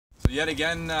yet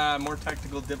again, more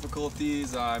technical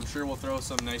difficulties. I'm sure we'll throw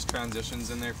some nice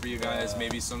transitions in there for you guys.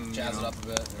 Maybe some, jazz it up a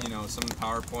bit. You know, some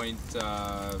PowerPoint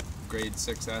grade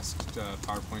 6S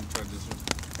PowerPoint transition.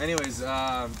 Anyways,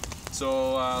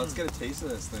 let's get a taste of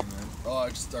this thing, man. Oh, I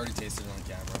just already tasted it on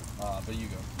camera. But you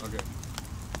go. Okay.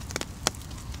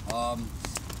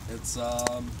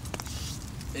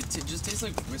 It just tastes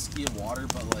like whiskey and water,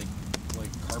 but like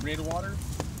carbonated water.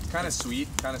 Kind of sweet.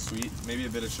 Maybe a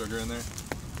bit of sugar in there.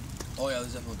 Oh yeah,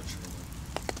 there's definitely a bit of sugar in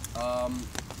there.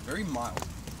 Very mild,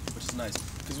 which is nice.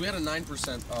 Because we had a 9%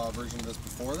 version of this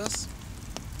before this,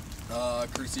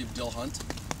 courtesy of Dill Hunt.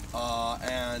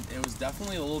 And it was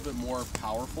definitely a little bit more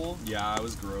powerful. Yeah, it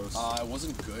was gross. It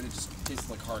wasn't good. It just tasted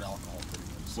like hard alcohol pretty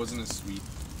much. Wasn't as sweet.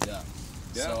 Yeah.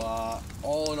 So,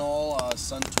 all in all,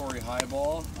 Suntory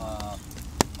Highball,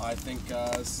 I think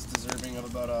it's deserving of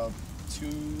about a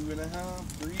 2.5,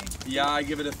 3. Yeah, I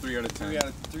give it a 3 out of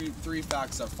 10. 3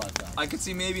 facts out of 5 facts. I could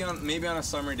see maybe on a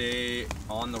summer day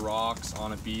on the rocks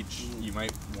on a beach, you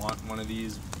might want one of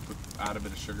these, add a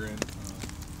bit of sugar in.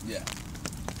 Yeah.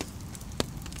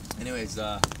 Anyways,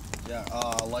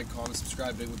 like, comment,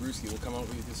 subscribe, Big Brewski. We'll come out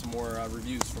with some more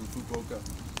reviews from Fukuoka.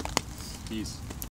 Peace.